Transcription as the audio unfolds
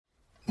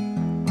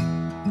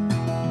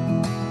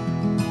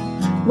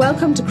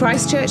Welcome to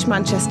Christchurch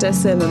Manchester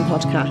Sermon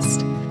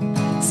Podcast.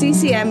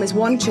 CCM is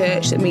one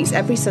church that meets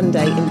every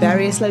Sunday in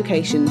various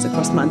locations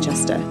across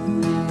Manchester.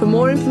 For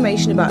more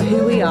information about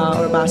who we are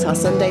or about our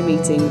Sunday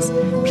meetings,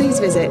 please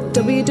visit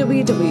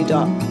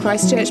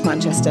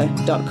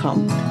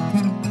www.christchurchmanchester.com.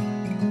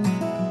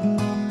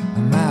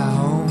 My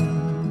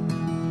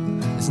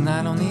home is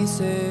not on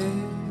this earth,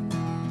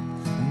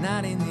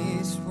 not in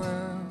this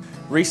world.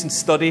 Recent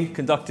study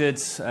conducted,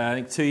 I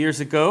think 2 years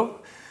ago,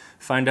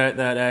 found out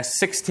that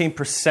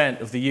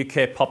 16% of the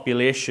UK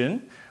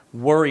population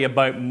worry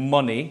about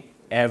money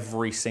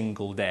every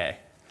single day.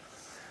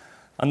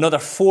 Another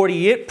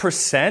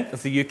 48%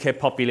 of the UK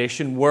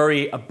population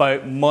worry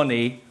about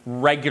money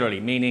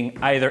regularly, meaning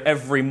either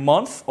every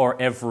month or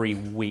every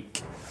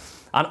week.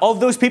 And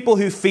of those people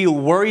who feel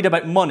worried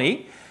about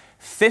money,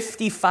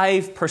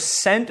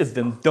 55% of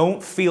them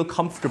don't feel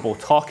comfortable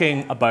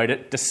talking about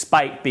it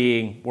despite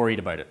being worried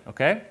about it,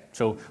 okay?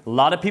 So a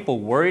lot of people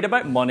worried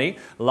about money,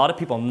 a lot of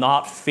people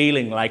not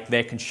feeling like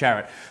they can share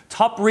it.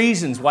 Top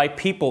reasons why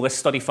this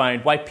study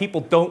found, why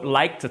people don't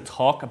like to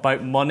talk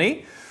about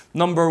money.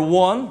 Number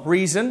one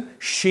reason,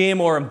 shame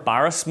or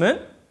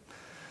embarrassment.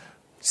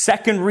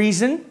 Second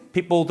reason,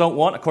 people don't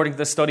want, according to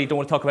this study, don't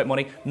want to talk about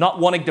money, not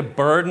wanting to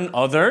burden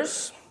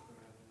others.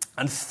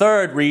 And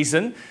third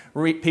reason,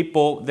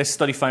 people, this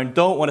study found,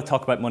 don't want to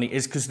talk about money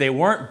is because they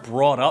weren't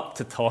brought up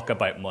to talk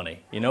about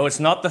money. You know, it's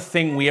not the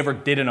thing we ever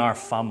did in our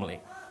family.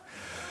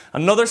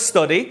 Another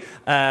study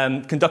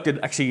conducted,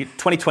 actually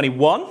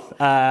 2021,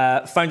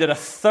 found that a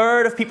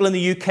third of people in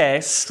the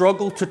UK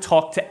struggle to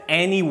talk to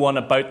anyone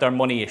about their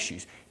money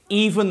issues,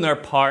 even their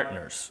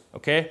partners,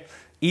 okay?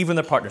 Even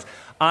their partners.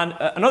 And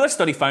another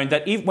study found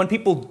that even when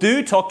people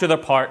do talk to their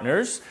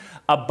partners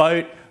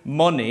about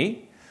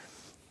money,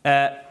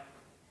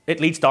 it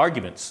leads to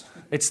arguments.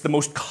 It's the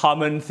most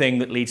common thing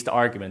that leads to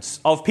arguments.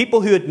 Of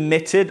people who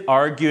admitted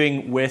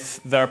arguing with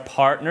their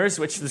partners,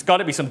 which there's got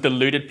to be some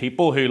deluded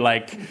people who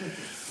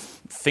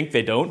think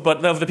they don't,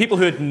 but of the people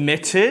who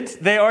admitted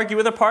they argue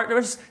with their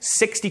partners,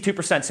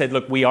 62% said,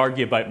 look, we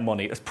argue about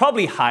money. It's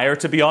probably higher,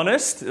 to be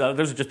honest.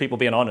 Those are just people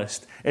being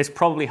honest. It's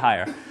probably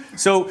higher.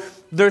 So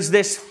there's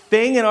this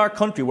thing in our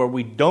country where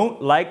we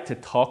don't like to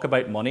talk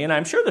about money, and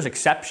I'm sure there's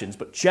exceptions,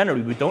 but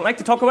generally we don't like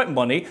to talk about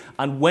money,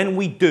 and when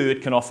we do,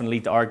 it can often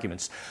lead to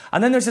arguments.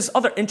 And then there's this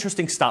other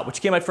interesting stat, which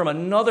came out from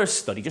another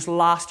study just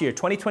last year,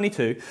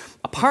 2022.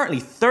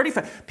 Apparently,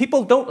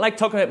 people don't like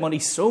talking about money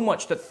so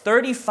much that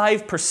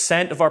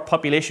 35% of our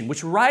population,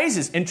 which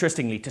rises,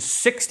 interestingly, to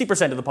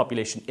 60% of the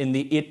population in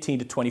the 18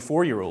 to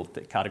 24-year-old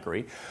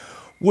category,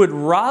 would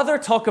rather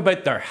talk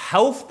about their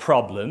health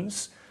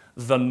problems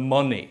than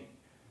money.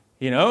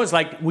 You know, it's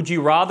like, would you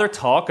rather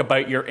talk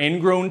about your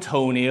ingrown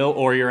toenail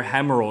or your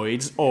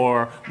hemorrhoids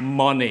or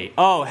money?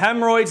 Oh,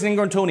 hemorrhoids and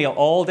ingrown toenail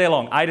all day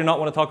long. I do not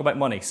want to talk about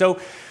money. So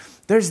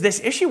there's this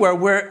issue where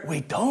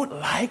we don't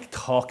like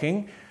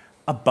talking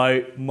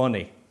about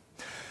money.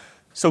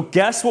 So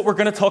guess what we're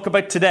going to talk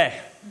about today?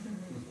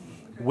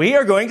 We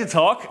are going to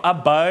talk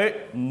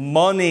about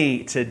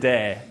money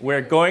today. We're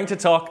going to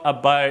talk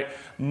about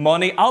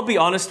money. I'll be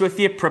honest with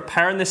you,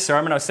 preparing this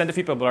sermon, I was saying to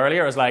people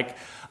earlier, I was like,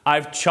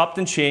 I've chopped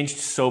and changed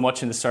so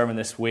much in the sermon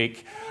this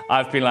week.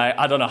 I've been like,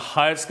 I don't know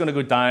how it's going to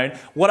go down.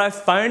 What I've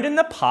found in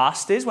the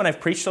past is when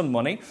I've preached on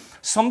money,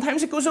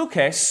 sometimes it goes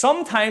okay.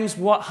 Sometimes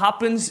what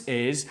happens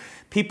is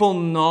people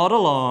nod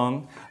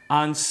along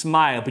and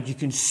smile, but you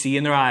can see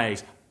in their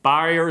eyes,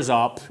 barriers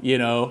up, you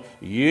know,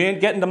 you ain't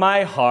getting to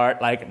my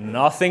heart, like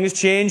nothing's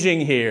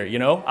changing here, you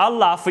know. I'll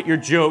laugh at your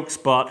jokes,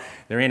 but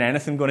there ain't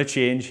anything going to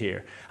change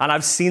here. And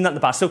I've seen that in the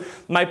past. So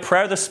my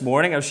prayer this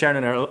morning, I was sharing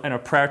in our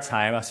prayer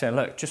time, I was saying,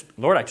 look,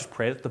 Lord, I just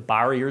pray that the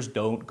barriers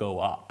don't go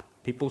up.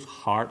 People's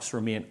hearts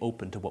remain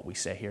open to what we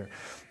say here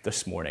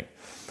this morning.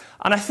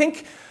 And I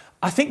think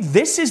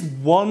this is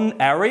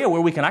one area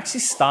where we can actually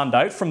stand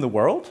out from the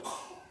world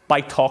by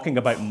talking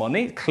about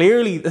money.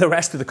 Clearly, the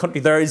rest of the country,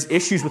 there is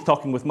issues with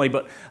talking with money,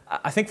 but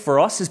I think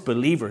for us as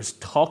believers,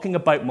 talking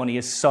about money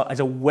is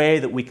a way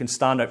that we can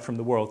stand out from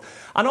the world.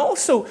 And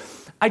also,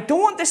 I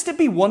don't want this to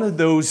be one of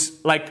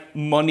those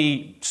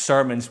money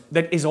sermons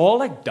that is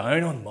all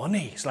down on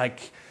money. It's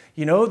like,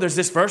 you know, there's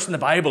this verse in the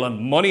Bible and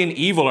money and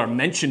evil are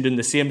mentioned in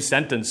the same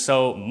sentence,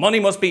 so money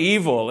must be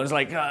evil. It's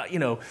like,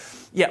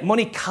 yeah,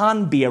 money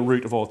can be a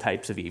root of all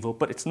types of evil,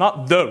 but it's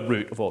not the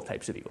root of all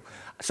types of evil.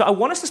 So I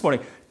want us this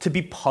morning to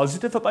be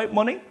positive about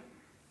money.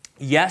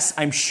 Yes,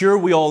 I'm sure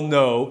we all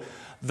know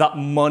that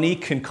money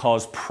can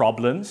cause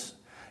problems.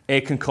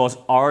 It can cause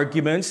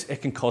arguments.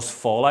 It can cause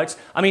fallouts.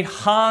 I mean,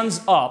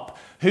 hands up,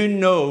 who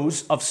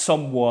knows of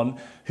someone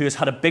who has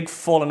had a big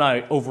falling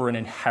out over an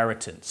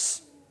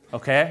inheritance?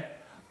 Okay?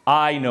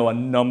 I know a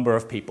number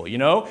of people,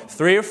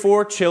 3 or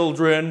 4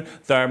 children,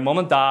 their mum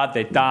and dad,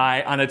 they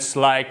die, and it's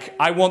like,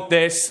 I want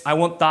this, I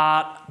want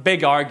that,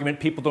 big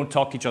argument, people don't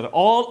talk to each other,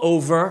 all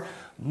over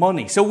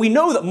money. So we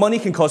know that money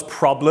can cause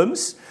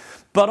problems,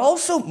 but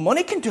also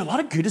money can do a lot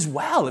of good as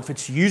well if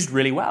it's used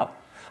really well.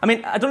 I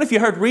mean, I don't know if you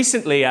heard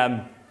recently,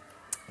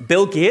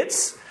 Bill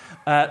Gates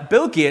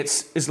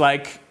is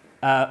like,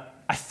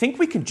 I think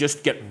we can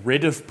just get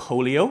rid of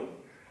polio.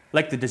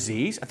 like the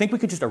disease. I think we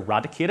could just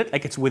eradicate it,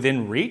 like it's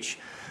within reach.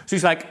 So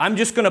he's like, I'm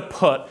just going to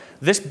put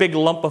this big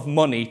lump of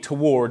money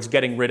towards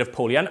getting rid of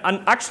polio.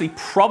 And actually,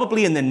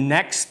 probably in the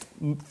next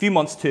few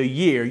months to a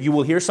year, you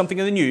will hear something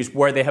in the news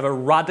where they have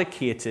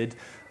eradicated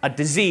a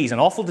disease, an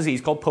awful disease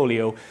called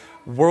polio,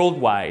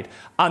 worldwide.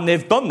 And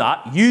they've done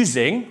that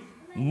using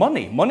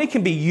money. Money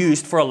can be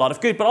used for a lot of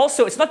good. But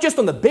also, it's not just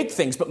on the big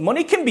things, but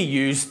money can be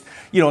used,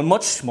 in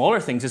much smaller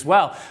things as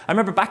well. I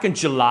remember back in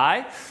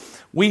July,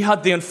 we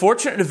had the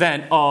unfortunate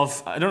event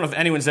of, I don't know if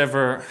anyone's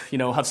ever,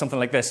 had something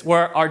like this,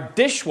 where our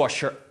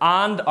dishwasher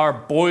and our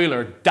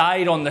boiler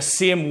died on the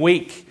same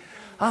week.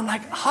 I'm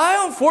like,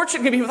 how unfortunate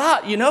can it be for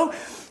that,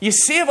 You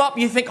save up,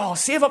 you think,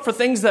 save up for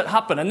things that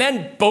happen. And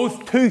then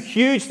two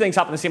huge things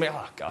happen the same week.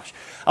 Oh, gosh.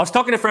 I was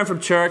talking to a friend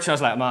from church, and I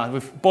was like, man,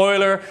 with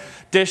boiler,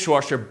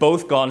 dishwasher,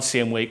 both gone the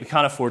same week. We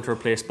can't afford to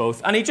replace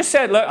both. And he just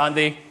said, look,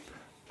 Andy,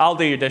 I'll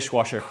do your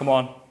dishwasher. Come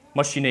on,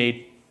 much you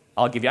need.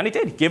 I'll give you. And he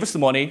did. He gave us the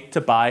money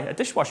to buy a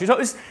dishwasher. So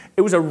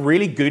it was a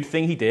really good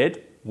thing he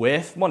did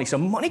with money. So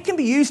money can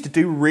be used to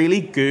do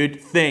really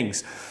good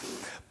things.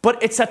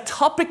 But it's a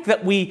topic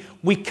that we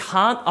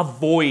can't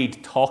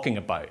avoid talking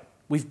about.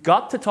 We've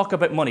got to talk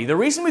about money. The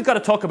reason we've got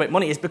to talk about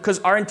money is because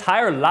our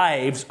entire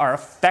lives are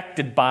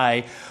affected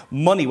by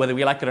money, whether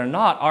we like it or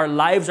not. Our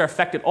lives are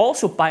affected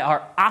also by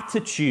our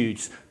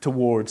attitudes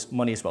towards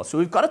money as well. So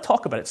we've got to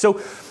talk about it.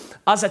 So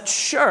as a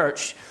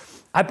church,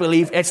 I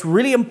believe it's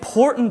really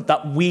important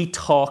that we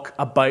talk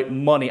about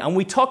money, and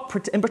we talk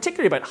in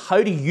particular about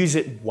how to use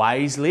it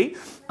wisely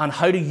and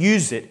how to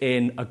use it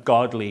in a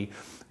godly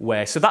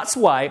way. So that's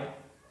why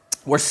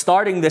we're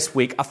starting this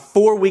week a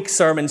 4-week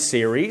sermon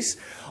series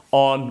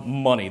on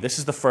money. This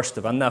is the first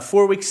of them. And the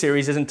 4-week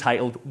series is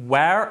entitled,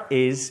 Where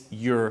is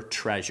Your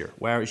Treasure?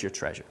 Where is your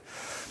treasure?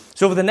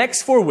 So over the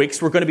next 4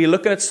 weeks, we're going to be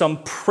looking at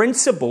some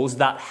principles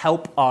that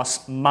help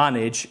us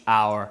manage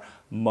our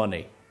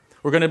money.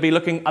 We're going to be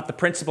looking at the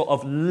principle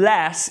of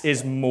less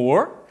is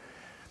more,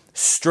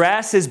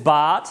 stress is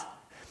bad,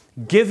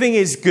 giving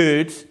is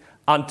good,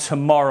 and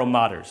tomorrow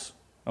matters.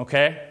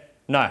 Okay?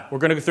 Now, we're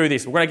going to go through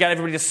these. We're going to get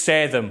everybody to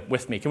say them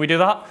with me. Can we do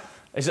that?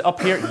 Is it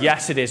up here?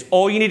 Yes, it is.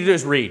 All you need to do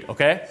is read,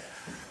 okay?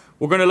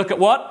 We're going to look at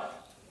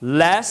what?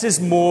 Less is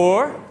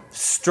more,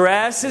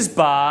 stress is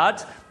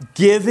bad,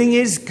 giving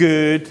is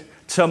good,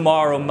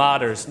 tomorrow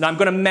matters. Now, I'm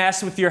going to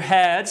mess with your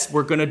heads.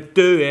 We're going to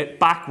do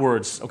it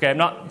backwards. Okay, I'm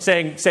not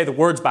saying say the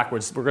words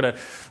backwards. We're going to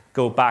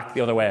go back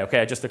the other way.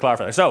 Okay, just to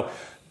clarify. So,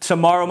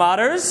 tomorrow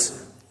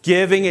matters.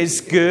 Giving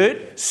is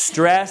good.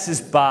 Stress is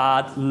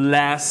bad.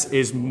 Less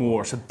is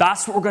more. So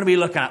that's what we're going to be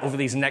looking at over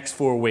these next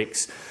 4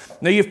 weeks.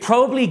 Now, you've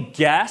probably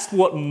guessed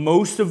what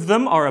most of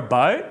them are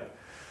about.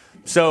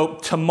 So,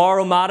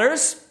 tomorrow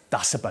matters.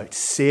 That's about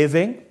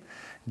saving.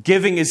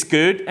 Giving is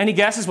good. Any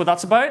guesses what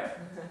that's about?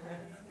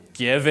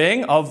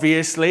 Giving,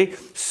 obviously.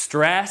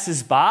 Stress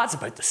is bad. It's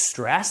about the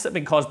stress that's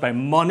been caused by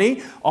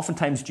money,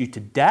 oftentimes due to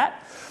debt.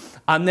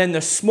 And then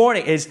this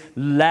morning is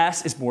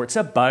less is more. It's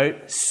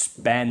about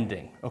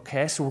spending.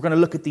 Okay, so we're going to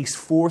look at these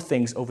 4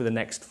 things over the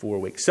next 4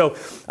 weeks. So,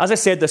 as I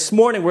said, this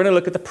morning we're going to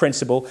look at the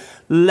principle,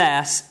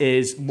 less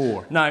is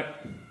more. Now,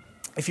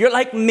 if you're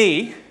like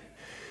me,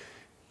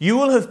 you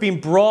will have been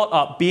brought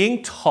up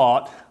being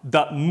taught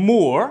that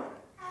more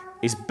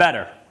is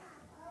better.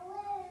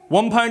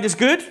 £1 is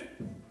good.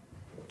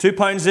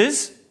 £2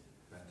 is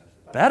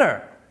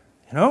better,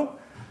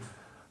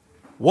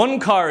 1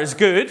 car is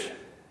good.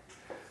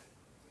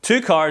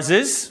 2 cars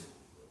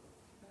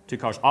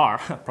are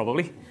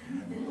probably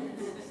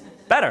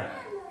better.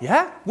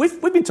 Yeah,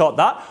 we've been taught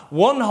that.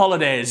 1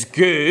 holiday is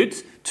good.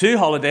 2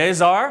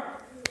 holidays are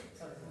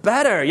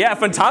better. Yeah,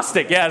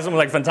 fantastic. Yeah, something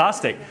like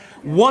fantastic.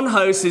 1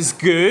 house is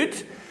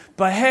good.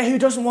 But hey, who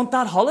doesn't want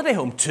that holiday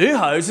home? 2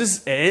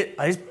 houses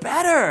is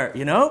better,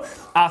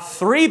 A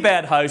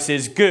 3-bed house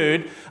is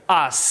good.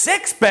 A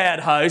 6-bed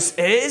house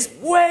is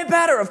way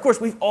better. Of course,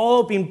 we've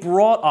all been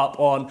brought up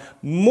on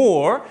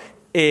more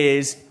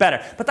is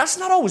better. But that's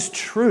not always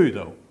true,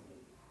 though.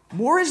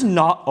 More is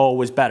not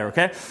always better,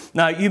 okay?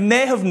 Now, you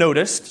may have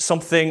noticed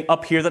something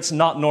up here that's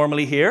not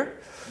normally here.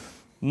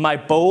 My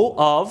bowl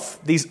of,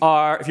 these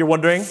are, if you're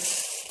wondering,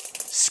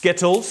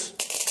 Skittles.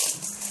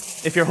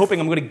 If you're hoping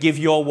I'm going to give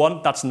you all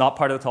one, that's not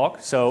part of the talk.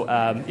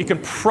 So you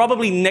can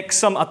probably nick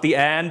some at the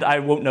end. I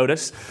won't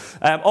notice.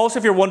 Also,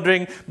 if you're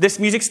wondering, this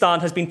music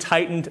stand has been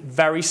tightened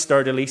very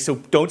sturdily. So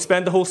don't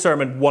spend the whole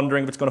sermon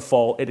wondering if it's going to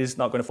fall. It is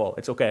not going to fall.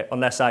 It's okay,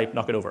 unless I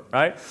knock it over,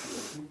 right?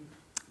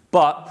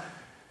 But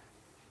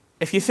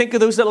if you think of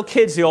those little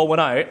kids who all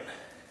went out,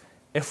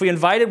 if we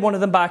invited one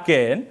of them back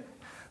in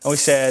and we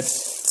said,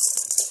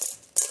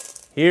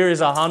 here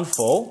is a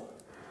handful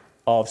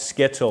of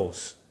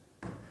Skittles,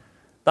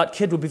 that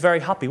kid would be very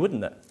happy,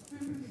 wouldn't it?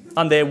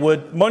 And they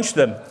would munch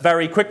them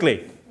very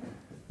quickly.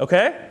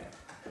 Okay?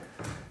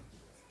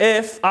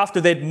 If, after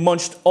they'd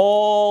munched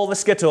all the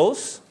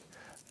Skittles,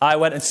 I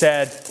went and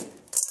said,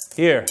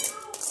 here,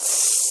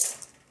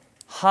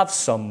 have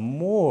some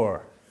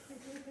more.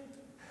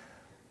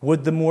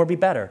 Would the more be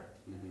better?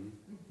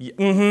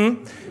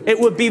 Mm-hmm. It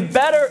would be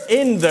better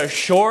in the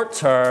short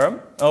term,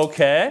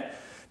 okay?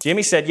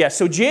 Jamie said yes.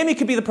 So Jamie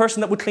could be the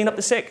person that would clean up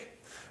the sick,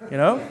 you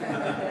know?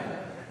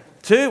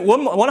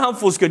 One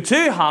handful is good.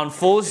 2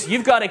 handfuls,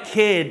 you've got a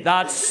kid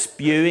that's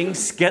spewing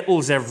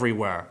Skittles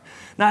everywhere.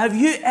 Now, have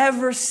you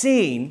ever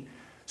seen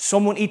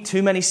someone eat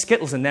too many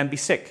Skittles and then be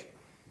sick?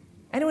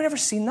 Anyone ever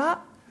seen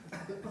that?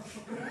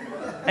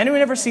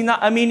 Anyone ever seen that?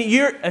 I mean,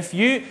 if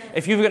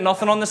you've got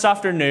nothing on this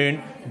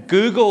afternoon,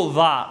 Google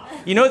that.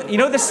 You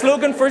know the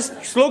slogan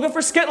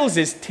for Skittles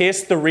is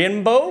taste the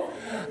rainbow.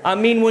 I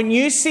mean, when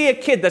you see a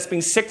kid that's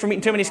been sick from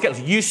eating too many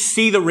Skittles, you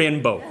see the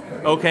rainbow,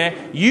 okay?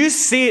 You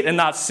see it in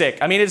that sick.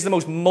 I mean, it's the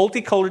most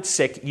multicolored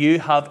sick you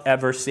have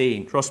ever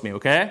seen. Trust me,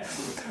 okay?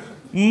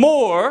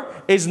 More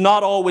is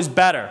not always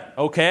better,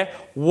 okay?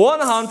 1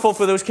 handful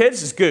for those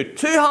kids is good.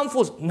 2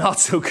 handfuls, not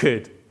so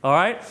good, all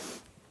right?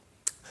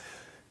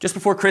 Just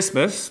before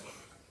Christmas,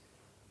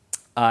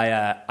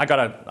 I got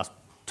a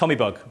tummy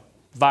bug,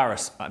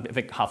 virus. I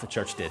think half the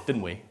church did,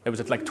 didn't we? It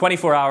was like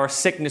 24-hour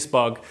sickness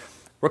bug.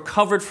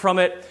 Recovered from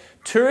it.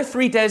 2 or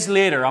 3 days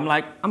later, I'm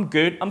like, I'm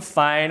good, I'm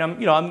fine,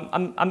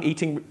 I'm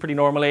eating pretty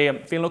normally,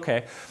 I'm feeling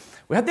okay.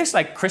 We had this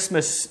like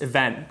Christmas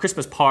event,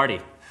 Christmas party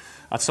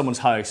at someone's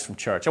house from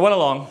church. I went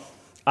along,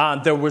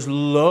 and there was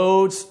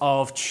loads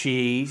of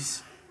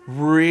cheese,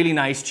 really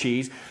nice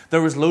cheese.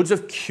 There was loads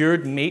of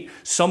cured meat.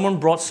 Someone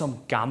brought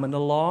some gammon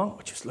along,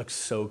 which just looked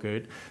so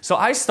good. So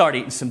I started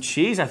eating some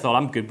cheese. I thought,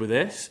 I'm good with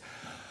this.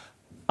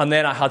 And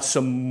then I had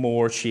some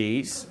more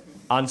cheese.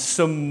 And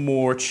some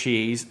more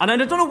cheese. And I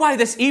don't know why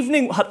this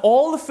evening had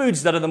all the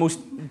foods that are the most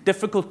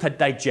difficult to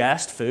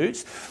digest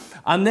foods.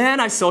 And then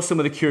I saw some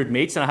of the cured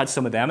meats, and I had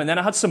some of them. And then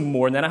I had some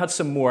more, and then I had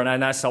some more.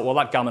 And I thought, well,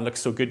 that gammon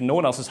looks so good, and no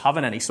one else is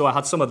having any. So I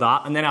had some of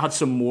that, and then I had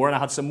some more, and I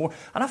had some more.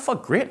 And I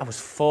felt great. I was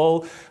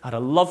full. I had a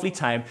lovely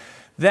time.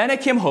 Then I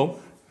came home,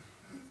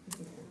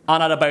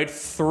 and at about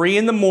 3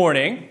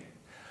 a.m,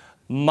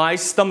 my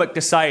stomach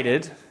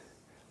decided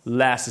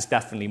less is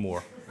definitely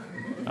more.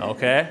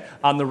 Okay?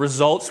 And the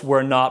results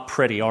were not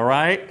pretty, all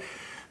right?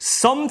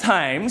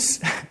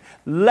 Sometimes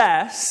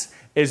less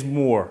is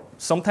more.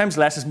 Sometimes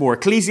less is more.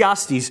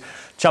 Ecclesiastes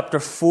chapter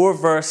 4,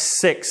 verse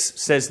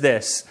 6 says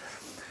this: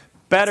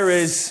 better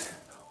is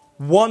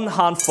 1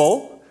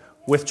 handful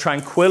with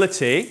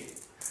tranquility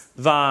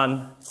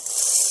than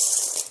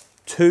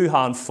 2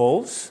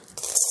 handfuls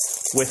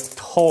with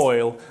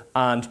toil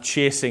and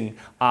chasing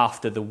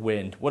after the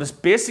wind. What it's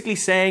basically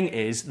saying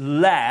is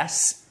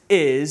less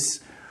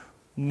is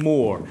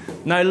more.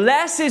 Now,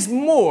 less is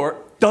more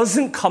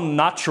doesn't come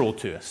natural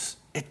to us.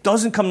 It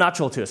doesn't come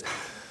natural to us.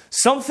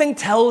 Something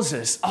tells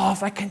us,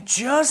 if I can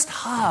just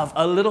have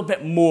a little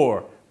bit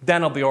more,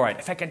 then I'll be all right.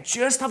 If I can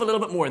just have a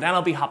little bit more, then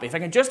I'll be happy. If I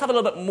can just have a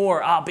little bit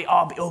more, I'll be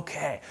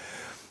okay.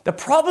 The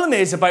problem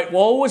is about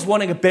always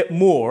wanting a bit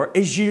more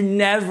is you're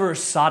never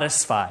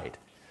satisfied.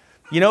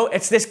 You know,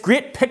 it's this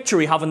great picture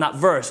we have in that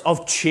verse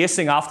of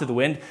chasing after the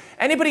wind.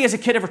 Anybody as a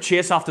kid ever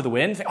chase after the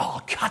wind? Think,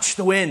 catch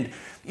the wind.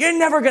 You're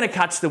never going to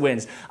catch the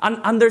winds.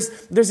 And there's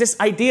this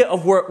idea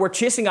of we're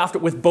chasing after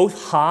it with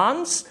both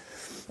hands.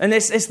 And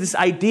it's this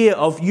idea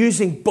of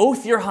using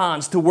both your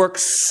hands to work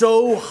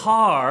so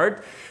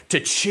hard to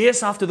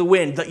chase after the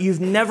wind that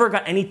you've never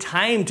got any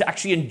time to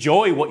actually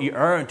enjoy what you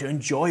earn, to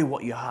enjoy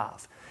what you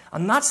have.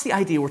 And that's the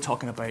idea we're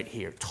talking about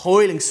here,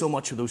 toiling so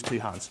much with those 2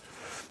 hands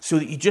so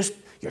that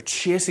you're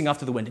chasing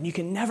after the wind, and you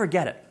can never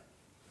get it.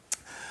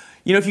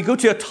 You know, if you go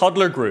to a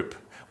toddler group,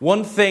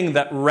 one thing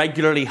that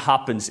regularly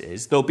happens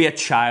is there'll be a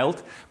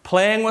child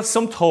playing with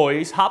some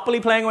toys, happily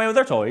playing away with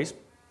their toys.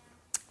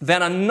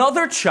 Then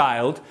another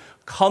child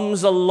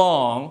comes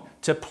along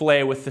to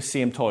play with the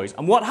same toys.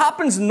 And what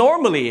happens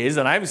normally is,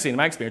 and I've seen in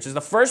my experience, is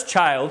the first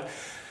child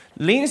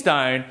leans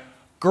down,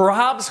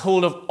 grabs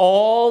hold of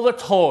all the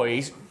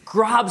toys,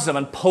 grabs them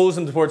and pulls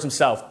them towards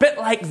himself. Bit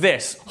like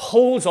this,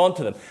 holds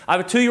onto them. I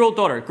have a 2-year-old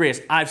daughter,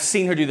 Grace. I've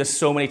seen her do this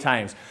so many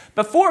times.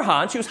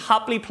 Beforehand, she was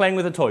happily playing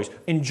with the toys,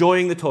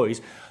 enjoying the toys.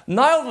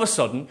 Now, all of a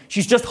sudden,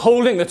 she's just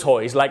holding the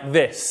toys like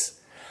this.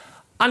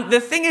 And the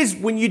thing is,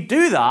 when you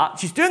do that,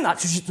 she's doing that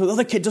so the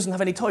other kid doesn't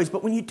have any toys.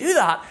 But when you do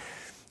that,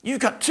 you've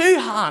got 2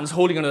 hands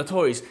holding onto the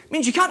toys. It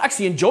means you can't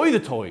actually enjoy the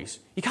toys.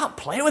 You can't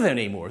play with it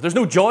anymore. There's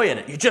no joy in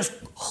it. You're just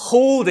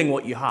holding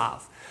what you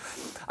have.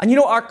 And you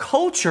know, our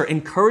culture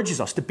encourages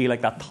us to be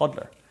like that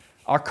toddler.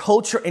 Our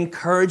culture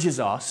encourages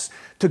us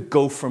to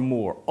go for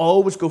more.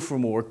 Always go for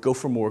more, go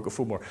for more, go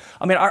for more.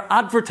 I mean, our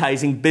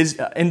advertising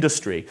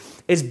industry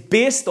is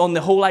based on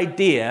the whole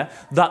idea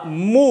that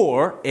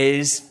more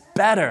is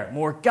better.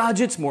 More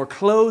gadgets, more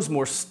clothes,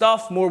 more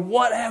stuff, more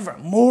whatever.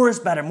 More is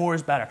better, more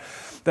is better.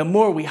 The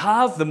more we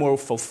have, the more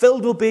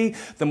fulfilled we'll be.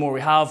 The more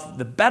we have,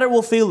 the better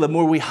we'll feel. The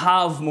more we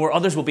have, more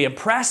others will be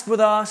impressed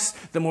with us.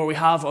 The more we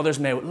have, others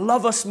may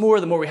love us more.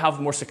 The more we have,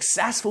 the more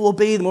successful we'll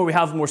be. The more we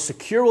have, the more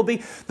secure we'll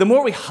be. The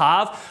more we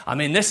have, I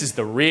mean, this is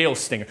the real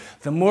stinger.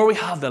 The more we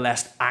have, the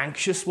less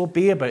anxious we'll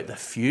be about the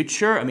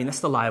future. I mean,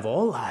 that's the lie of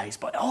all lies.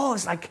 But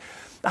it's like,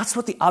 that's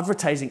what the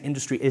advertising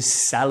industry is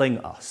selling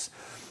us.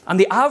 And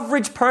the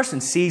average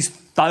person sees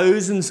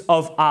thousands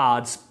of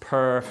ads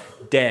per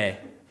day.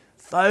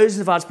 Thousands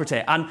of ads per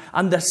day.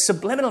 And the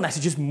subliminal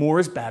message is more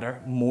is better,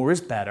 more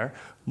is better,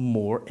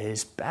 more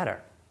is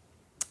better.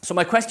 So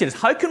my question is,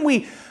 how can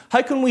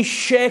we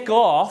shake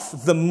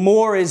off the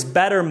more is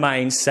better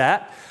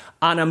mindset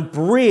and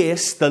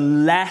embrace the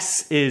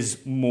less is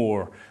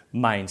more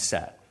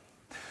mindset?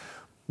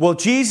 Well,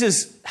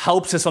 Jesus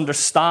helps us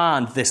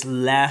understand this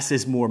less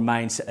is more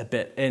mindset a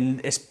bit in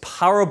this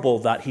parable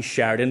that he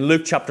shared in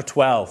Luke chapter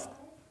 12.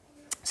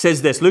 It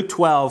says this, Luke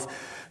 12,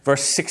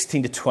 verse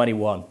 16 to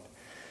 21.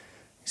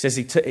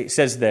 It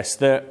says this,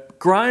 the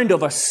ground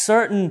of a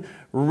certain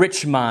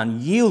rich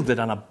man yielded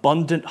an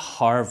abundant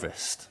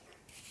harvest.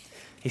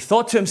 He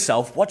thought to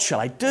himself, what shall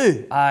I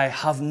do? I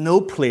have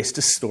no place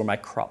to store my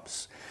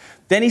crops.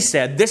 Then he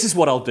said, this is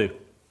what I'll do.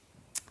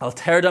 I'll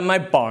tear down my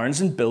barns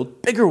and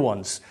build bigger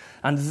ones,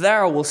 and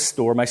there I will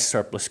store my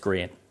surplus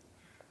grain.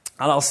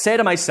 And I'll say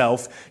to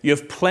myself, you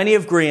have plenty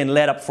of grain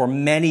laid up for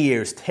many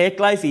years. Take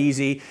life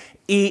easy,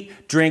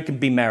 eat, drink, and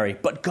be merry.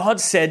 But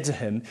God said to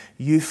him,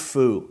 you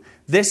fool,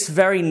 this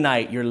very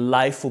night your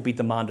life will be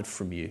demanded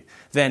from you.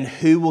 Then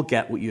who will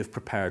get what you have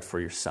prepared for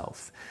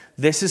yourself?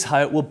 This is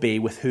how it will be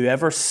with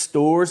whoever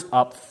stores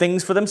up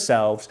things for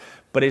themselves,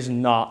 but is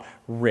not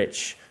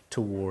rich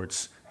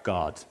towards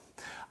God.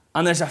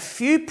 And there's a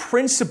few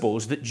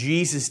principles that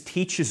Jesus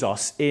teaches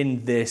us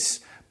in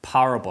this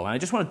parable. And I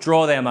just want to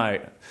draw them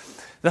out.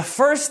 The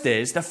first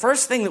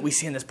thing that we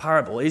see in this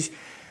parable is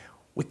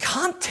we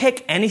can't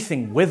take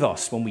anything with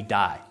us when we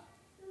die.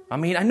 I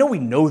mean, I know we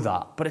know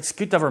that, but it's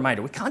good to have a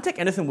reminder. We can't take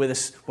anything with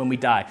us when we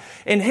die.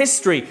 In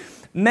history,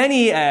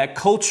 many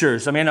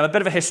cultures, I mean, I'm a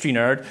bit of a history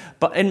nerd,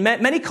 but in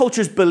many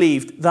cultures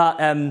believed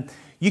that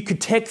you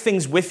could take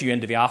things with you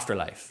into the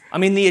afterlife. I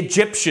mean, the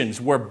Egyptians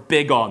were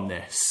big on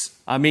this.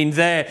 I mean,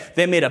 they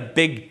made a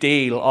big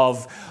deal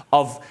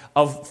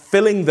of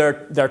filling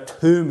their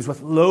tombs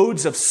with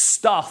loads of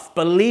stuff,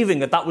 believing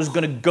that was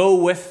going to go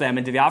with them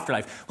into the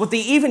afterlife. What they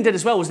even did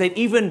as well was they'd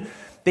even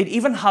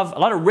have, a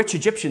lot of rich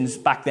Egyptians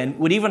back then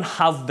would even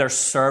have their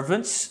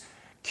servants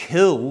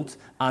killed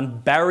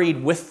and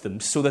buried with them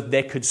so that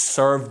they could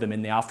serve them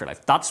in the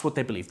afterlife. That's what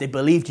they believed. They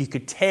believed you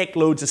could take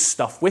loads of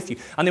stuff with you,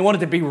 and they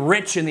wanted to be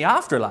rich in the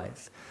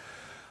afterlife.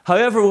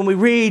 However, when we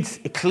read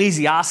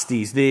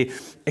Ecclesiastes, the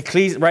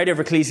writer of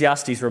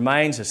Ecclesiastes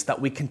reminds us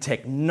that we can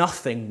take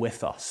nothing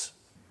with us.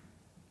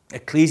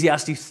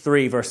 Ecclesiastes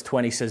 3 verse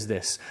 20 says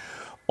this,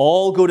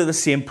 all go to the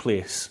same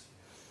place.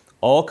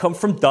 All come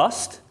from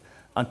dust,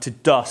 and to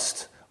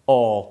dust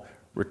all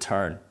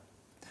return.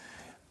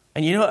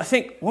 And you know, I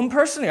think one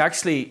person who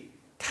actually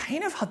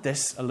kind of had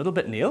this a little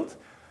bit nailed,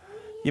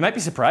 you might be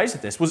surprised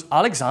at this, was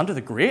Alexander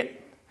the Great.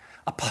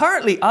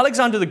 Apparently,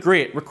 Alexander the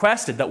Great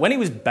requested that when he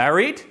was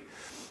buried,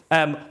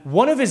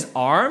 one of his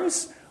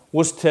arms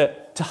was to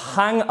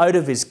hang out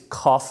of his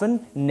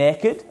coffin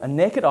naked, a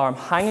naked arm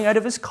hanging out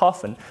of his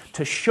coffin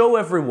to show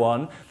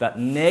everyone that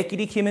naked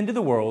he came into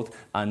the world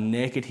and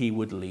naked he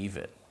would leave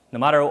it. No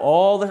matter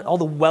all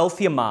the wealth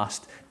he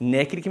amassed,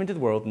 naked he came into the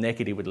world,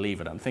 naked he would leave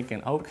it. I'm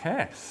thinking,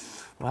 okay,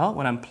 well,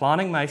 when I'm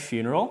planning my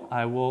funeral,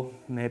 I will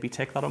maybe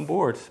take that on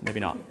board. Maybe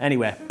not.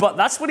 Anyway, but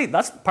that's what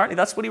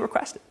he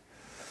requested.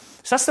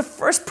 So that's the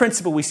first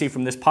principle we see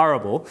from this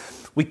parable.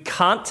 We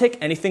can't take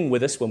anything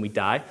with us when we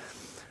die.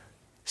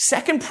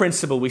 Second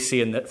principle we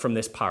see from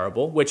this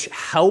parable, which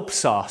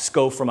helps us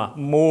go from a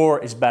more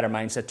is better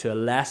mindset to a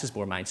less is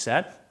more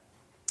mindset,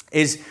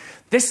 is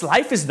this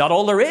life is not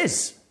all there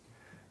is.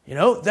 You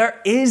know, there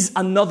is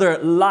another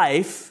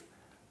life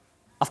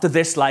after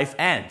this life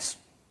ends.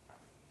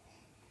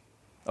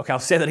 Okay, I'll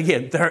say that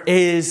again. There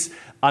is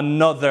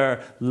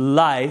another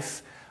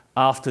life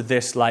after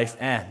this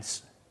life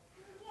ends.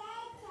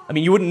 I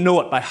mean, you wouldn't know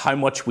it by how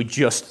much we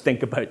just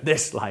think about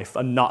this life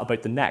and not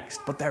about the next.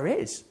 But there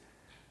is.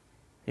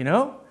 You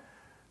know?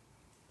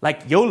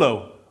 Like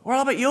YOLO. We're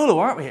all about YOLO,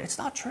 aren't we? It's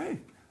not true.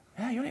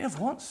 Yeah, you only live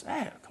once.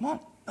 Hey, come on.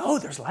 No,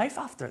 there's life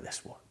after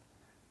this one.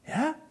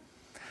 Yeah?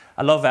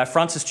 I love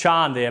Francis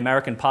Chan, the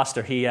American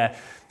pastor. He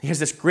has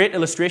this great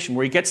illustration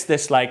where he gets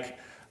this like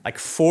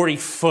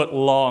 40-foot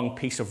long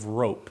piece of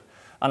rope.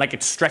 And like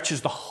it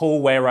stretches the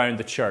whole way around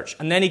the church.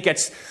 And then he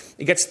gets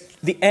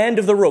the end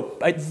of the rope,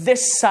 about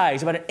this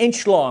size, about an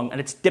inch long,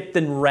 and it's dipped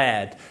in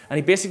red. And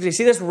he basically,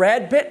 see this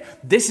red bit?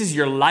 This is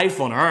your life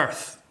on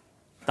earth.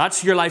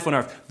 That's your life on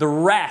earth. The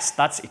rest,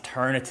 that's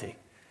eternity.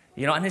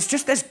 You know, and it's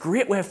just this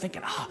great way of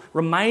thinking,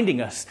 reminding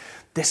us,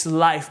 this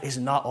life is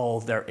not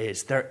all there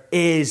is. There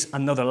is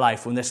another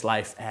life when this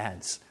life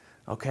ends.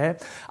 Okay?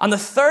 And the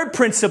third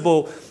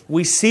principle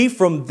we see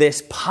from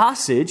this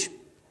passage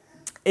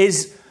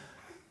is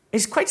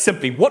quite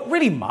simply, what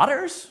really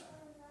matters?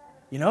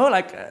 You know,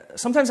 like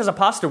sometimes as a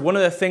pastor, one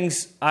of the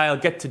things I'll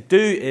get to do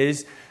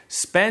is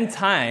spend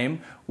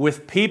time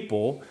with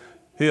people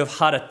who have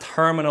had a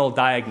terminal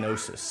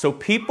diagnosis. So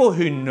people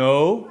who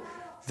know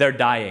they're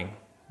dying.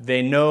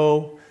 They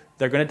know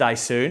they're going to die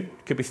soon.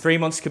 It could be 3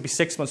 months, could be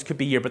 6 months, could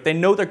be a year, but they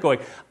know they're going.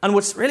 And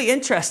what's really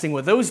interesting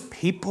with those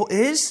people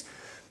is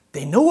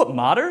they know what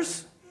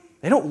matters.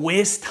 They don't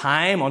waste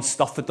time on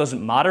stuff that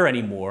doesn't matter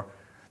anymore.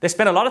 They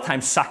spend a lot of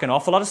time sacking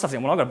off a lot of stuff.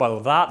 Saying, well, I'm not going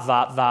to bother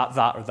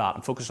that, or that.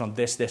 I'm focused on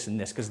this, and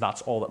this, because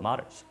that's all that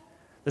matters.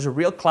 There's a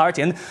real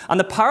clarity. And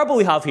the parable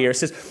we have here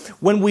says,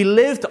 when we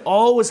live to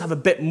always have a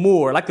bit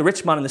more, like the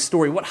rich man in the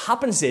story, what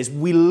happens is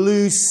we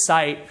lose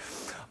sight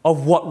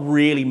of what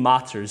really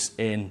matters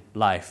in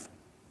life.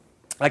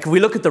 Like if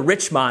we look at the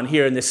rich man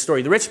here in this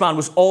story, the rich man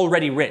was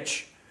already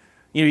rich.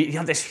 You know, he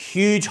had this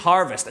huge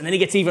harvest, and then he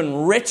gets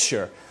even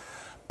richer.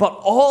 But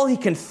all he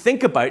can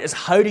think about is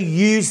how to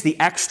use the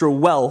extra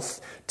wealth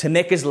to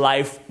make his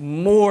life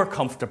more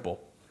comfortable,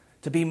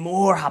 to be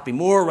more happy,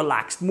 more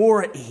relaxed,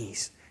 more at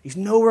ease. He's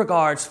no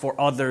regards for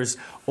others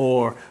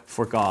or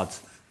for God.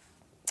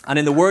 And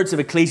in the words of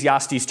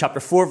Ecclesiastes chapter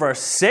 4, verse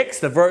 6,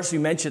 the verse we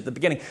mentioned at the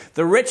beginning,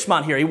 the rich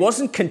man here, he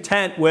wasn't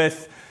content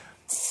with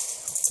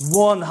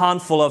one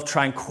handful of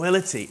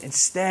tranquility.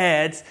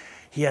 Instead,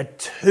 he had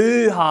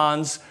 2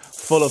 hands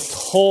full of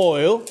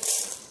toil,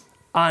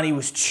 and he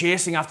was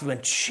chasing after them,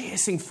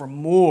 chasing for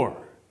more.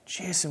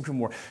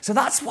 So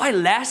that's why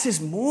less is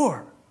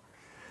more.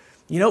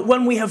 You know,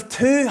 when we have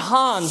 2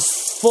 hands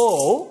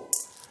full,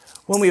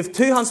 I'm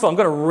going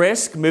to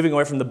risk moving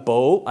away from the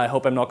bowl. I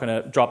hope I'm not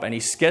going to drop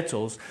any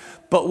Skittles.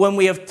 But when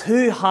we have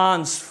 2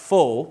 hands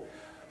full,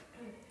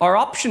 our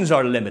options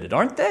are limited,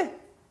 aren't they?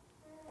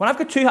 When I've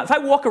got 2 hands, if I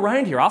walk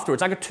around here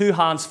afterwards, I've got 2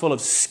 hands full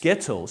of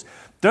Skittles.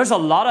 There's a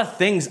lot of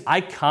things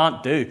I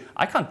can't do.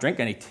 I can't drink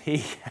any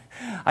tea.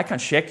 I can't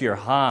shake your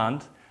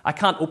hand. I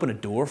can't open a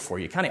door for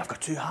you, can I? I've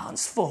got 2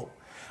 hands full.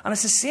 And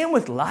it's the same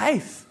with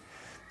life.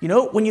 You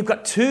know, when you've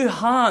got 2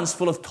 hands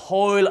full of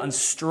toil and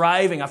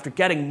striving after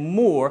getting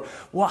more,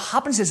 what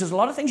happens is there's a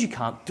lot of things you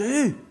can't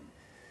do.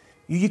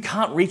 You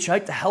can't reach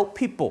out to help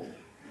people.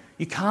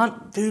 You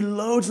can't do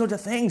loads of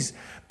things.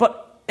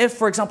 But if,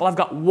 for example, I've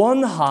got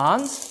 1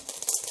 hand,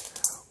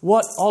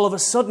 what all of a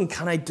sudden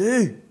can I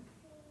do?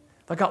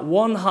 If I've got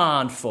 1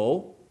 hand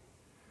full,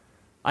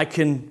 I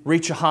can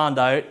reach a hand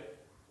out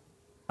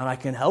and I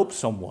can help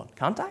someone,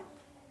 can't I?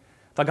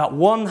 If I've got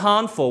 1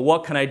 handful,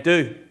 what can I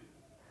do?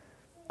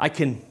 I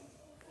can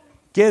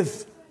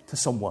give to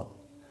someone.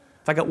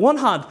 If I got 1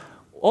 hand,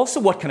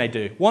 also what can I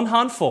do? 1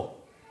 handful.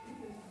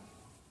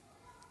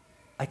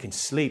 I can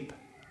sleep.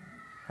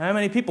 How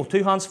many people?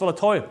 2 hands full of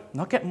toil.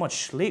 Not getting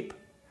much sleep.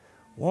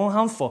 1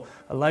 handful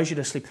allows you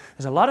to sleep.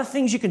 There's a lot of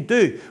things you can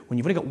do when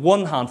you've only got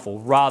 1 handful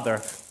rather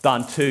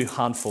than 2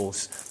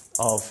 handfuls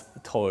of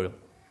toil.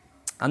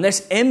 And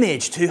this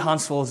image, 2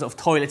 handfuls of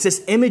toil, it's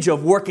this image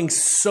of working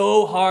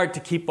so hard to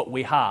keep what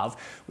we have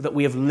that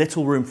we have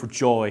little room for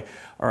joy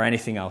or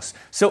anything else.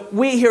 So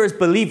we here as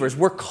believers,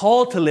 we're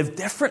called to live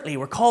differently.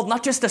 We're called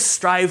not just to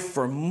strive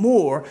for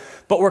more,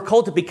 but we're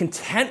called to be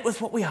content with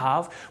what we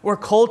have. We're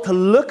called to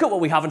look at what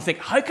we have and think,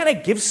 how can I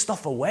give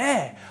stuff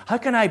away? How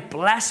can I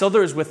bless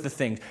others with the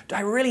things? Do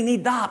I really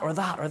need that or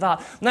that or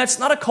that? Now, it's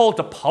not a call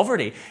to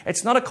poverty.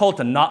 It's not a call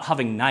to not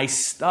having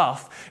nice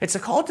stuff. It's a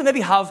call to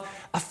maybe have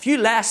a few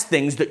less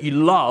things that you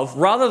love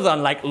rather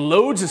than like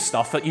loads of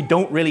stuff that you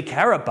don't really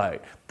care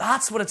about.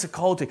 That's what it's a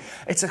call to.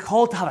 It's a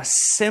call to have a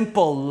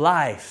simple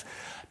life,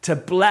 to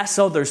bless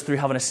others through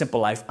having a simple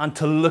life, and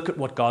to look at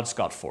what God's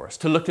got for us,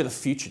 to look to the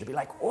future, to be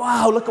like,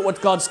 wow, look at what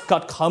God's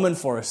got coming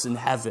for us in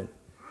heaven.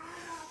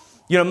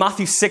 You know,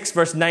 Matthew 6,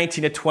 verse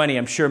 19 to 20,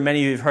 I'm sure many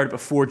of you have heard it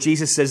before.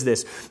 Jesus says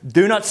this,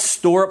 "Do not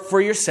store up for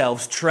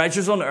yourselves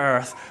treasures on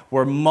earth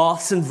where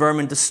moths and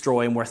vermin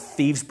destroy and where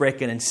thieves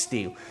break in and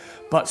steal.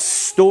 But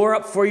store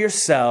up for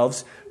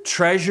yourselves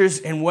treasures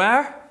in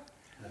where?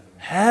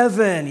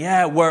 Heaven,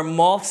 yeah, where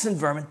moths and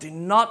vermin do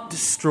not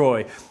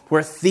destroy,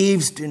 where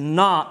thieves do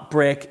not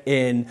break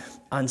in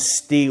and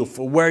steal.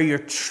 For where your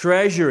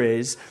treasure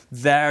is,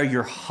 there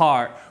your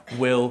heart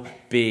will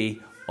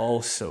be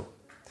also."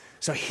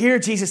 So here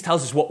Jesus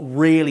tells us what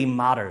really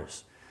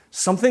matters.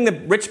 Something the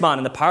rich man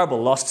in the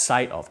parable lost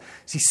sight of.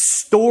 He's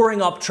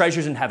storing up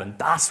treasures in heaven.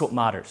 That's what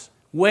matters.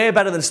 Way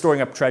better than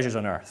storing up treasures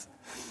on earth.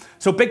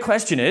 So big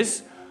question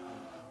is,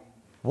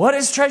 what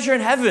is treasure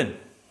in heaven?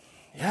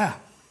 Yeah.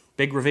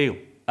 Big reveal.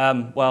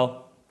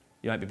 Well,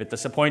 you might be a bit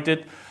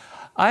disappointed.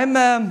 I'm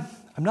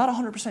not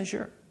 100%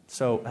 sure.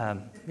 So,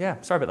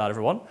 sorry about that,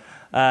 everyone.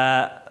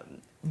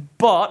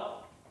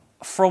 But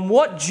from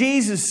what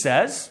Jesus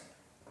says,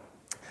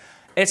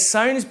 it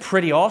sounds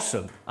pretty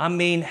awesome. I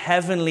mean,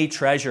 heavenly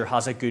treasure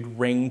has a good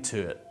ring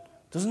to it,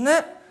 doesn't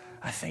it?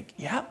 I think,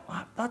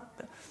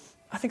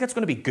 I think that's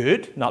going to be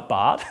good, not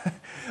bad,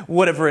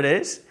 whatever it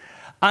is.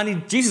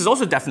 And Jesus is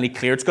also definitely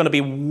clear it's going to be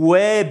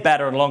way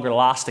better and longer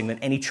lasting than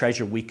any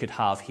treasure we could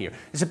have here.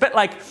 It's a bit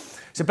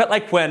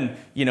like when,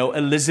 you know,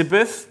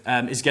 Elizabeth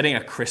is getting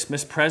a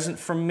Christmas present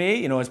from me.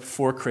 You know, it's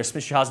before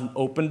Christmas. She hasn't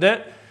opened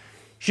it.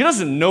 She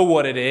doesn't know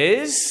what it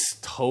is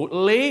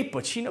totally,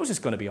 but she knows it's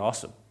going to be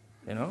awesome.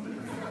 You know,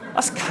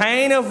 that's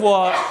kind of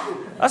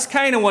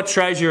what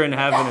treasure in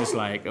heaven is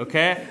like.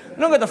 Okay, I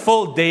don't get the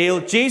full deal.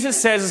 Jesus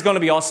says it's going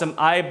to be awesome.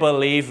 I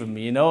believe him.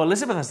 You know,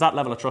 Elizabeth has that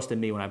level of trust in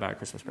me when I buy her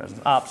Christmas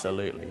presents.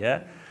 Absolutely,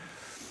 yeah.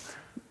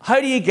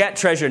 How do you get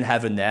treasure in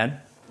heaven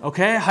then?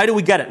 Okay, how do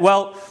we get it?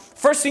 Well,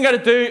 first thing you got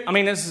to do, I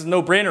mean, this is a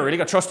no-brainer really. You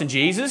got to trust in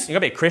Jesus. You got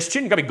to be a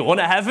Christian. You got to be going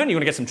to heaven. You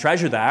want to get some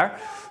treasure there.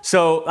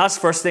 So that's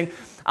the first thing.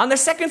 And the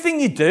second thing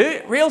you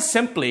do, real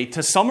simply,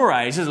 to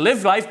summarize, is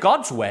live life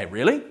God's way,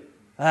 really.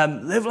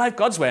 Live life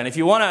God's way. And if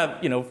you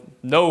want to,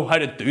 know how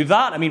to do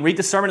that, I mean, read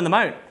the Sermon on the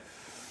Mount.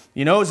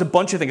 There's a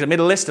bunch of things. I made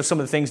a list of some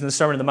of the things in the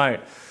Sermon on the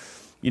Mount.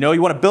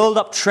 You want to build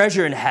up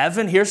treasure in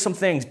heaven. Here's some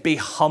things. Be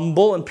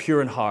humble and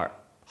pure in heart.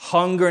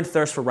 Hunger and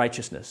thirst for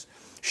righteousness.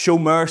 Show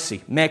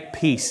mercy. Make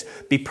peace.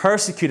 Be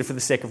persecuted for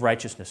the sake of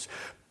righteousness.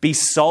 Be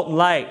salt and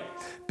light.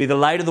 Be the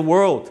light of the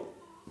world.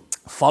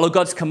 Follow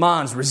God's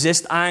commands.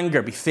 Resist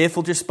anger. Be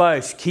faithful to your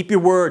spouse. Keep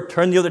your word.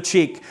 Turn the other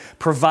cheek.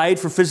 Provide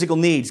for physical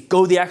needs.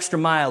 Go the extra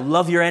mile.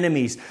 Love your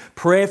enemies.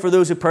 Pray for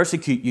those who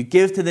persecute you.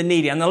 Give to the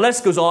needy. And the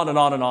list goes on and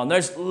on and on.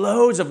 There's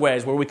loads of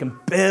ways where we can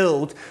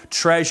build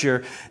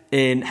treasure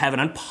in heaven.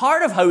 And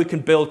part of how we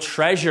can build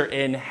treasure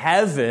in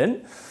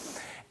heaven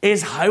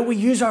is how we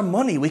use our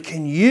money. We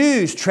can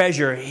use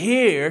treasure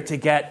here to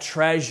get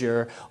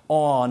treasure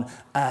on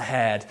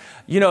ahead.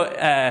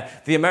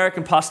 The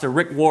American pastor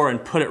Rick Warren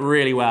put it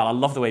really well. I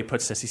love the way he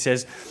puts this. He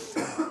says,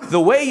 the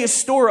way you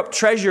store up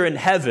treasure in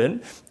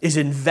heaven is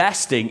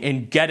investing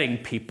in getting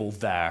people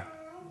there.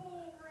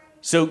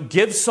 So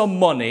give some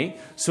money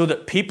so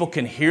that people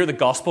can hear the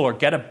gospel or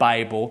get a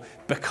Bible,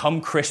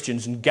 become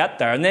Christians and get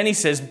there. And then he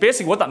says,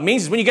 basically what that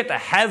means is when you get to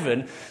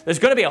heaven, there's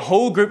going to be a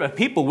whole group of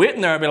people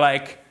waiting there and be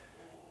like,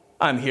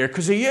 I'm here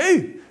because of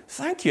you.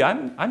 Thank you.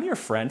 I'm your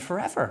friend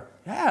forever.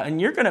 Yeah,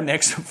 and you're going to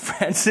make some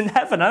friends in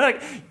heaven. I'm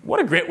like, what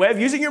a great way of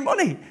using your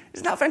money.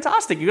 Isn't that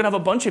fantastic? You're going to have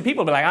a bunch of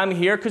people be like, I'm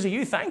here because of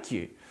you. Thank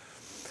you.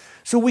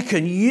 So we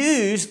can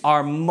use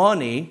our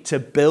money to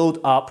build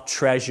up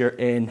treasure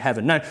in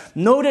heaven. Now,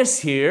 notice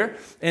here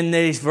in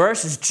these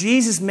verses,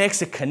 Jesus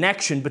makes a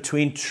connection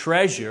between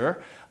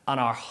treasure and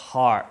our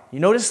heart.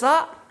 You notice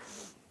that?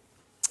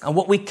 And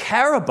what we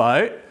care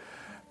about,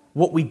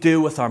 what we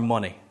do with our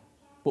money.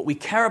 What we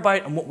care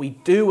about and what we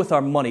do with our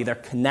money, they're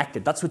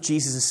connected. That's what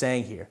Jesus is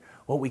saying here.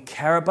 What we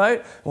care about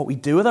and what we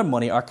do with our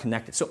money are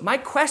connected. So my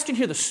question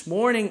here this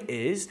morning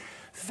is,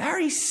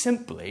 very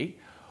simply,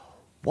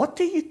 what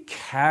do you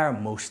care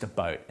most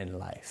about in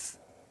life?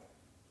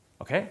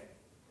 Okay?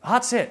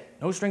 That's it.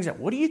 No strings out.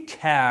 What do you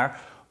care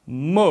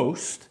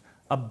most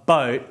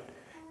about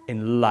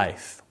in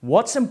life?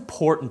 What's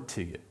important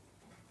to you?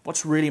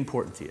 What's really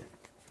important to you?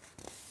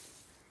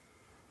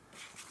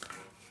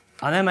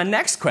 And then my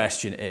next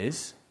question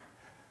is,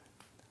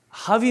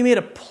 have you made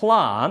a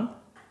plan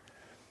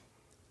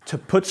to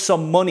put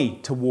some money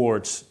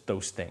towards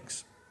those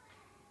things?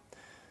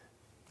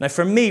 Now,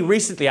 for me,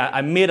 recently,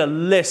 I made a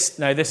list.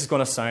 Now, this is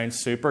going to sound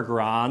super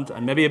grand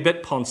and maybe a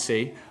bit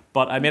poncy,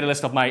 but I made a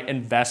list of my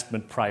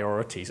investment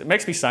priorities. It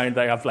makes me sound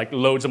like I have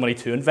loads of money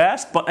to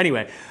invest. But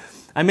anyway,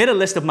 I made a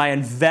list of my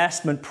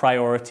investment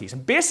priorities.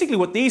 And basically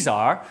what these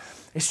are,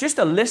 it's just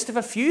a list of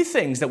a few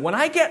things that when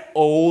I get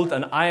old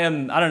and I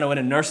am, in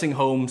a nursing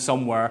home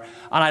somewhere,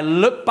 and I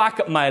look back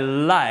at my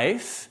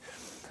life,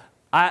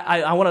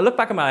 I want to look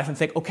back at my life and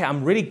think, okay,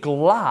 I'm really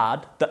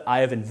glad that I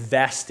have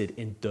invested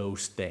in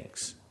those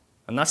things.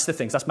 And that's the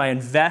things. That's my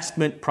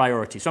investment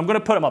priority. So I'm going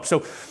to put them up.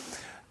 So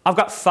I've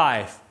got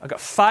 5. I've got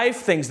 5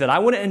 things that I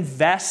want to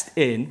invest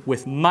in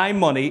with my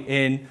money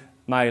in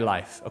my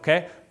life.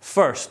 Okay?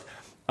 First,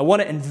 I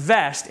want to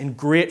invest in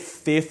great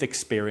faith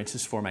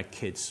experiences for my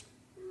kids.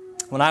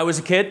 When I was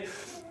a kid,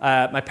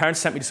 my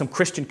parents sent me to some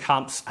Christian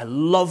camps. I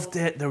loved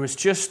it.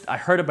 I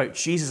heard about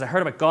Jesus. I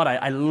heard about God.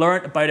 I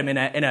learned about him in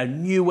a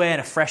new way, in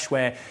a fresh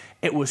way.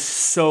 It was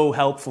so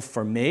helpful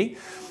for me.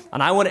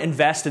 And I want to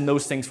invest in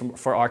those things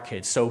for our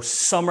kids. So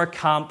summer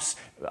camps,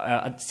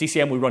 at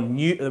CCM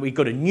we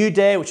go to New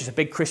Day, which is a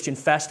big Christian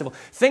festival.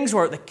 Things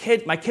where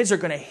my kids are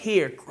going to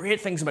hear great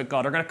things about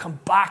God. They're going to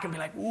come back and be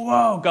like,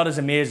 whoa, God is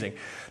amazing.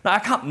 Now, I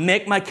can't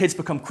make my kids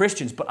become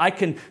Christians, but I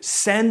can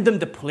send them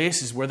to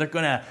places where they're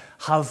going to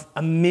have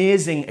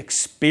amazing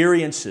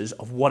experiences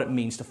of what it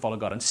means to follow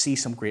God and see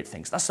some great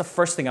things. That's the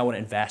first thing I want to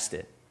invest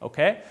in,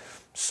 okay?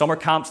 Summer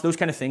camps, those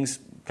kind of things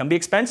can be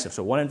expensive,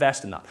 so I want to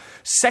invest in that.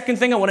 Second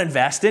thing I want to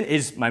invest in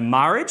is my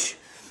marriage.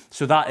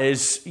 So that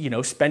is,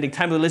 spending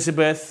time with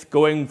Elizabeth,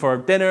 going for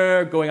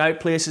dinner, going out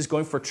places,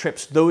 going for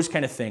trips, those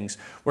kind of things.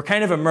 We're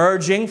kind of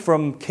emerging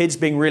from kids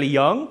being really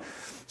young,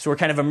 so we're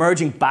kind of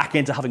emerging back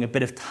into having a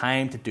bit of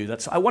time to do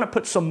that. So I want to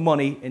put some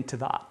money into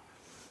that.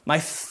 My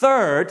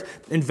third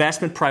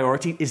investment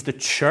priority is the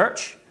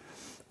church.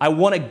 I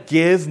want to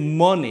give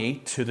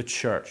money to the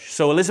church.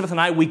 So Elizabeth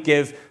and I, we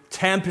give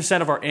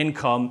 10% of our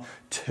income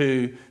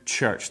to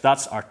church.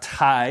 That's our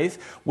tithe.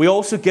 We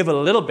also give a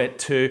little bit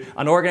to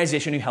an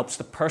organization who helps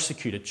the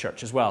persecuted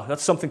church as well.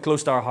 That's something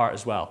close to our heart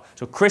as well.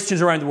 So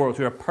Christians around the world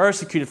who are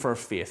persecuted for our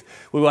faith,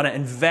 we want to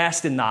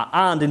invest in that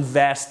and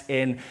invest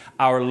in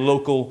our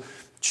local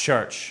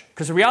church.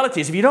 Because the reality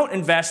is, if you don't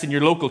invest in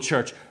your local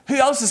church, who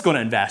else is going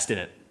to invest in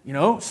it?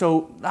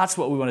 So that's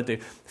what we want to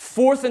do.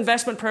 Fourth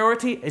investment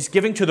priority is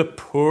giving to the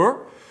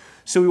poor.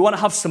 So we want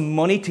to have some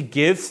money to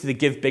give to the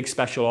Give Big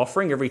special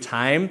offering every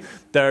time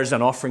there's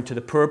an offering to the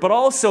poor. But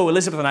also,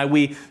 Elizabeth and I,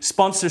 we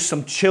sponsor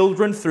some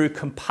children through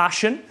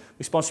Compassion.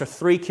 We sponsor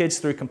 3 kids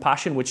through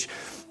Compassion, which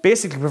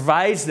basically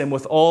provides them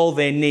with all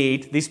they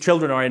need. These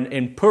children are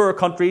in poorer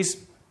countries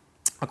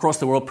across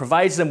the world,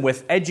 provides them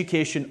with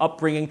education,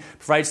 upbringing,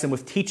 provides them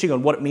with teaching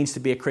on what it means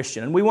to be a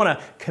Christian. And we want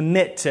to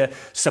commit to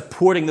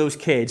supporting those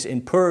kids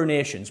in poorer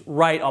nations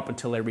right up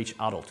until they reach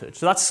adulthood.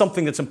 So that's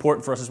something that's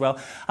important for us as well.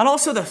 And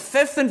also the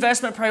 5th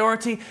investment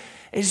priority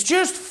is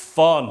just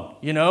fun,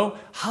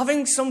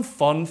 having some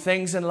fun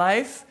things in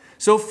life.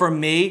 So for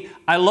me,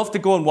 I love to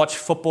go and watch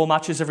football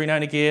matches every now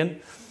and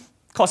again.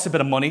 Costs a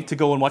bit of money to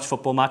go and watch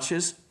football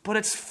matches, but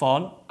it's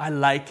fun. I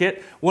like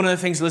it. One of the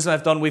things Liz and I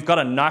have done, we've got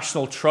a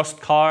National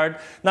Trust card.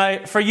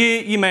 Now, for you,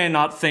 you may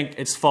not think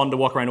it's fun to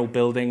walk around old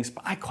buildings,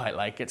 but I quite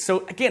like it.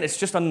 So again, it's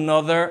just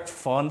another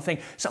fun thing.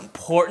 It's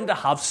important to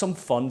have some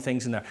fun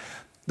things in there.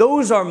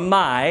 Those are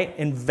my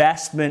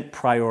investment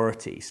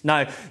priorities.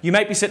 Now, you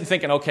might be sitting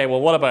thinking, okay, well,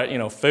 what about,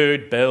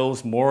 food,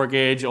 bills,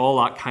 mortgage, all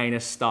that kind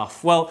of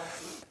stuff? Well,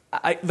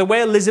 the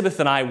way Elizabeth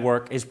and I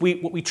work is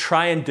what we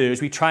try and do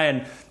is we try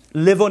and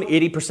live on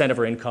 80% of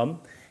our income,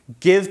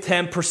 give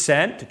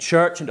 10% to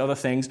church and other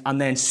things, and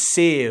then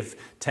save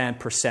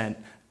 10%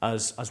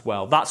 as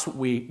well. That's what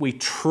we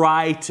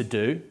try to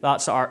do.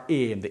 That's our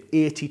aim, the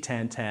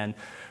 80-10-10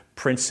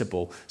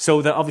 principle.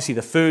 So that obviously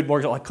the food,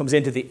 mortgage, all that comes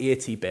into the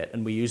 80 bit,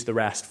 and we use the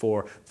rest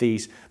for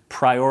these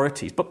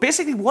priorities. But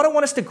basically what I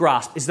want us to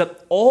grasp is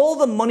that all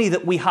the money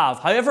that we have,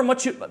 however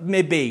much it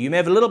may be, you may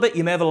have a little bit,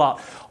 you may have a lot,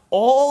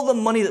 all the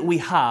money that we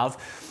have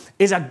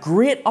is a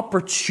great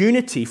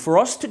opportunity for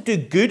us to do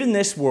good in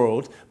this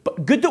world,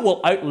 but good that will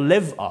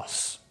outlive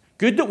us,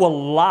 good that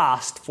will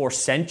last for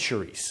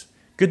centuries,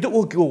 good that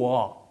will go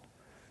on.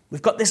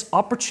 We've got this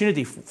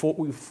opportunity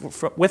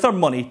with our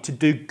money to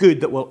do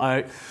good that will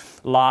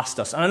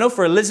outlast us. And I know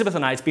for Elizabeth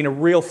and I, it's been a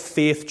real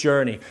faith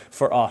journey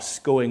for us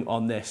going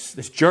on this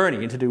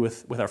journey to do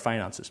with our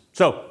finances.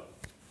 So,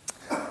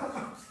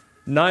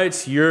 now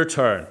it's your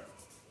turn,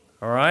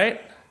 all right?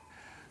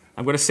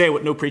 I'm going to say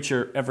what no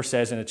preacher ever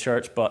says in a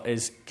church, but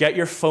is get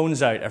your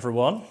phones out,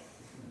 everyone.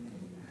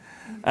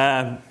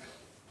 I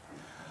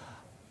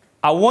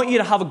want you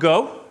to have a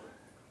go.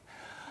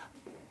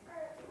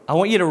 I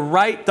want you to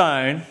write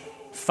down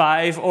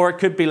 5, or it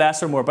could be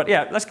less or more, but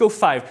yeah, let's go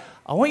 5.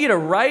 I want you to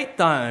write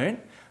down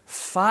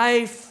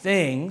 5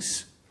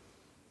 things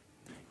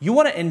you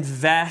want to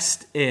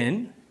invest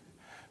in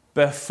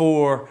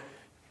before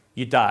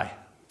you die.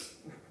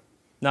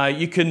 Now,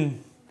 you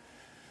can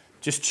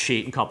just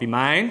cheat and copy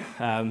mine,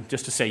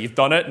 just to say you've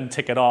done it and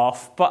tick it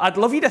off. But I'd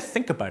love you to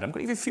think about it. I'm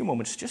going to give you a few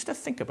moments just to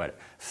think about it.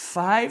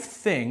 5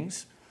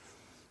 things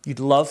you'd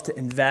love to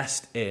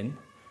invest in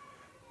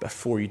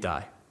before you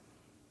die.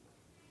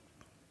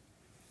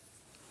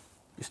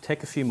 Just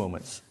take a few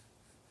moments.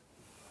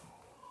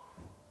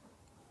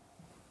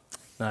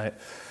 Now,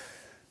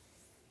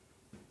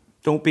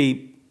 don't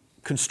be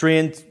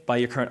constrained by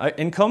your current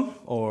income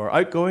or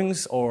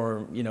outgoings,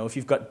 or, if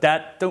you've got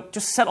debt, don't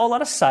just set all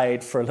that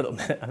aside for a little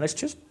minute and let's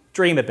just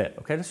dream a bit,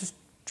 okay? Let's just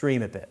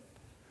dream a bit.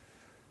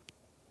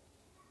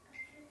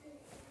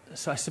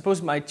 So I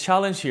suppose my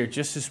challenge here,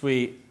 just as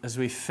we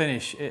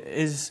finish,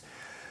 is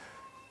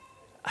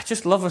I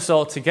just love us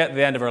all to get to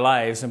the end of our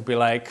lives and be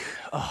like,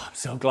 oh, I'm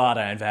so glad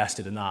I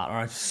invested in that, or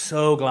I'm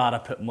so glad I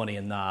put money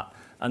in that.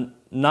 And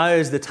now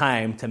is the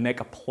time to make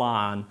a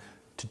plan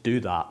to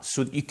do that,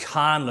 so that you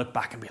can look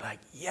back and be like,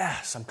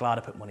 yes, I'm glad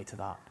I put money to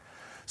that.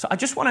 So I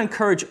just want to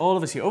encourage all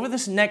of us here, over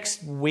this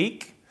next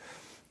week,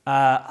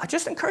 I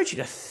just encourage you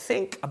to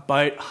think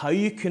about how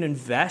you can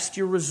invest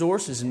your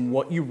resources in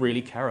what you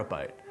really care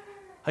about.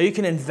 How you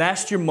can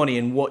invest your money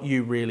in what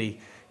you really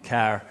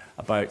care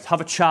about.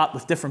 Have a chat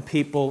with different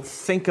people,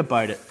 think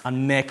about it,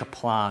 and make a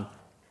plan.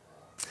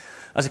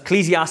 As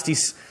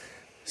Ecclesiastes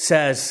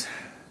says,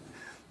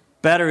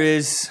 better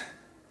is,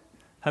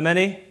 how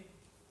many?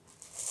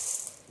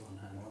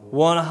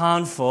 One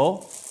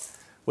handful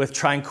with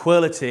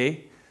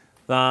tranquility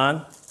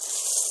than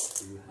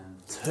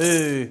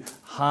 2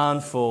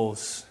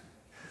 handfuls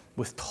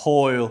with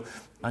toil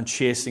and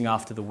chasing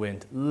after the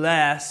wind.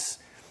 Less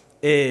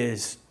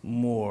is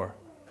more.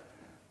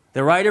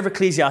 The writer of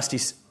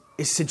Ecclesiastes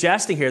is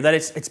suggesting here that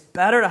it's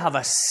better to have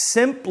a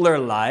simpler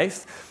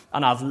life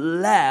and have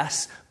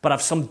less, but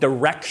have some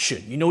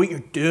direction. You know what you're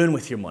doing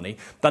with your money,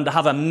 than to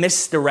have a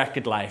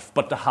misdirected life,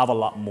 but to have a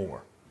lot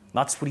more.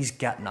 That's what he's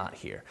getting at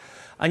here.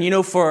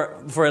 And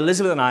for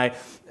Elizabeth and I,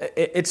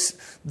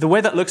 it's the way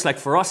that looks like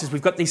for us is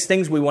we've got these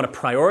things we want to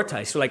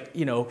prioritize.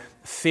 So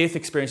faith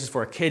experiences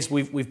for our kids.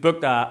 We've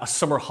booked a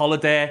summer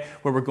holiday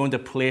where we're going to a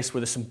place where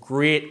there's some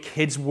great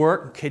kids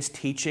work and kids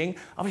teaching.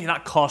 Obviously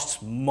that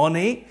costs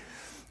money.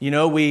 We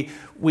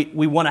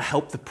want to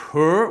help the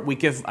poor. We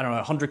give,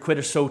 £100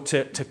 or so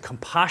to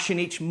Compassion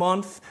each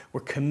month.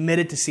 We're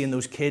committed to seeing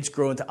those kids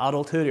grow into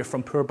adulthood who are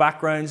from poor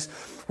backgrounds.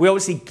 We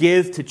obviously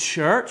give to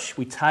church.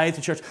 We tithe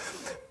to church.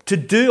 To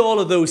do all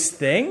of those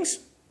things,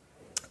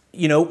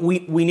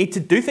 we need to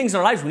do things in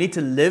our lives. We need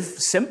to live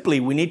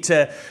simply. We need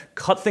to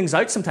cut things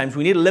out sometimes.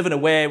 We need to live in a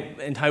way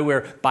in how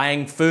we're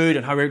buying food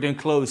and how we're doing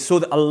clothes so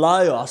that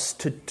allow us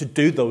to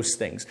do those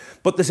things.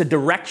 But there's a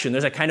direction.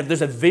 There's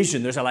a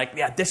vision. There's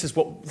this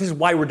is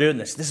why we're doing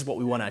this. This is what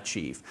we want to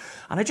achieve.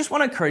 And I just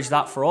want to encourage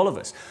that for all of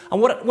us. And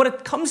what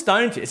it comes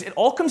down to is it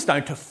all comes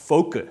down to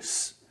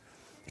focus.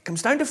 It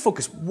comes down to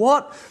focus.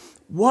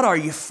 What are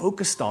you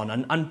focused on?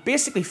 And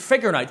basically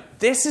figuring out,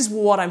 this is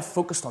what I'm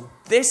focused on.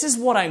 This is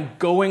what I'm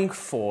going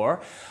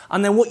for.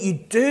 And then what you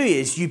do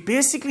is you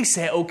basically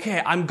say,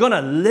 okay, I'm going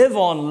to live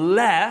on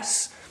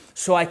less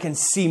so I can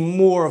see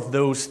more of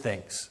those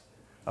things.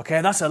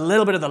 Okay, that's a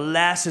little bit of the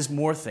less is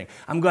more thing.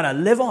 I'm going to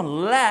live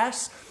on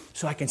less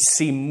so I can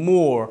see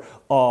more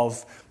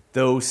of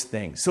those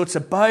things. So it's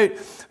about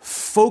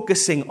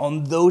focusing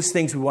on those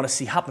things we want to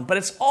see happen. But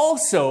it's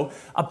also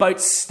about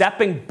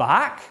stepping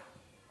back.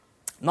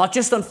 Not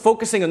just on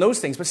focusing on those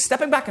things, but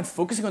stepping back and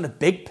focusing on the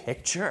big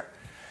picture.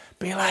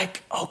 Be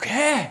like,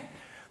 okay,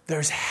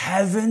 there's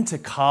heaven to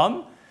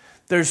come.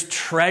 There's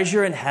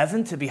treasure in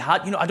heaven to be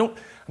had. I'm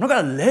not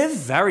going to live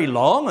very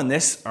long on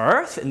this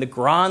earth in the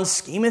grand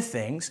scheme of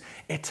things.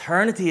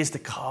 Eternity is to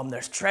come.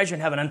 There's treasure in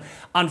heaven.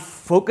 And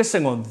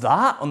focusing on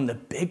that, on the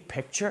big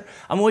picture.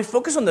 And when we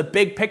focus on the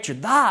big picture,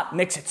 that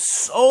makes it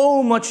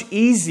so much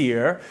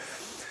easier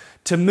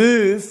to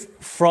move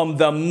from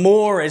the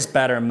more is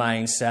better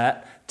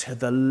mindset to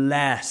the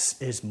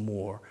less is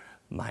more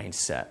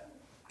mindset.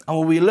 And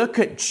when we look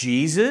at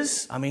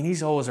Jesus,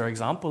 he's always our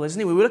example, isn't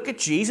he? When we look at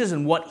Jesus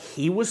and what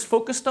he was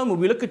focused on, when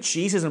we look at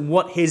Jesus and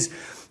what his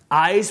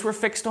eyes were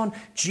fixed on,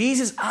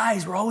 Jesus'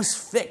 eyes were always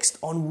fixed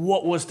on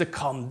what was to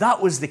come.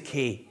 That was the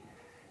key.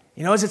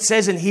 As it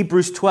says in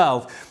Hebrews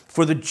 12,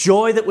 for the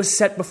joy that was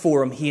set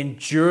before him, he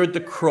endured the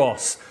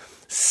cross,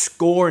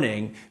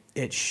 scorning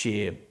its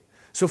shame.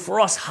 So for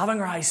us, having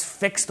our eyes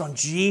fixed on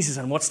Jesus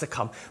and what's to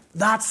come,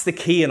 that's the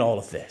key in all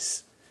of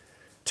this.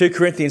 2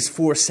 Corinthians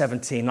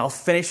 4:17, I'll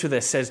finish with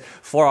this, says,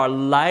 for our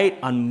light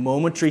and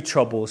momentary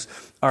troubles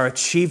are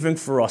achieving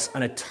for us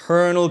an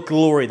eternal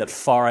glory that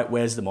far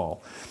outweighs them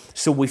all.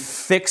 So we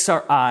fix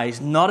our eyes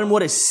not on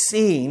what is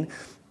seen,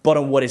 but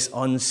on what is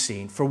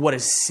unseen. For what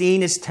is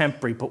seen is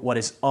temporary, but what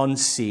is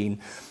unseen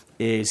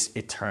is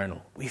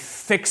eternal. We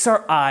fix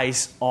our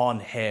eyes on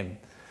him,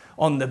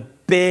 on the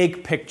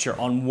big picture,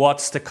 on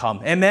what's to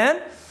come.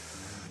 Amen?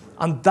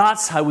 And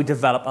that's how we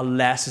develop a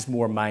less is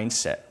more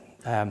mindset.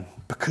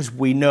 Because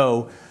we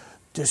know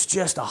there's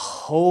just a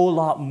whole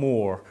lot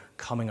more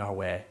coming our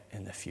way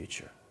in the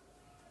future.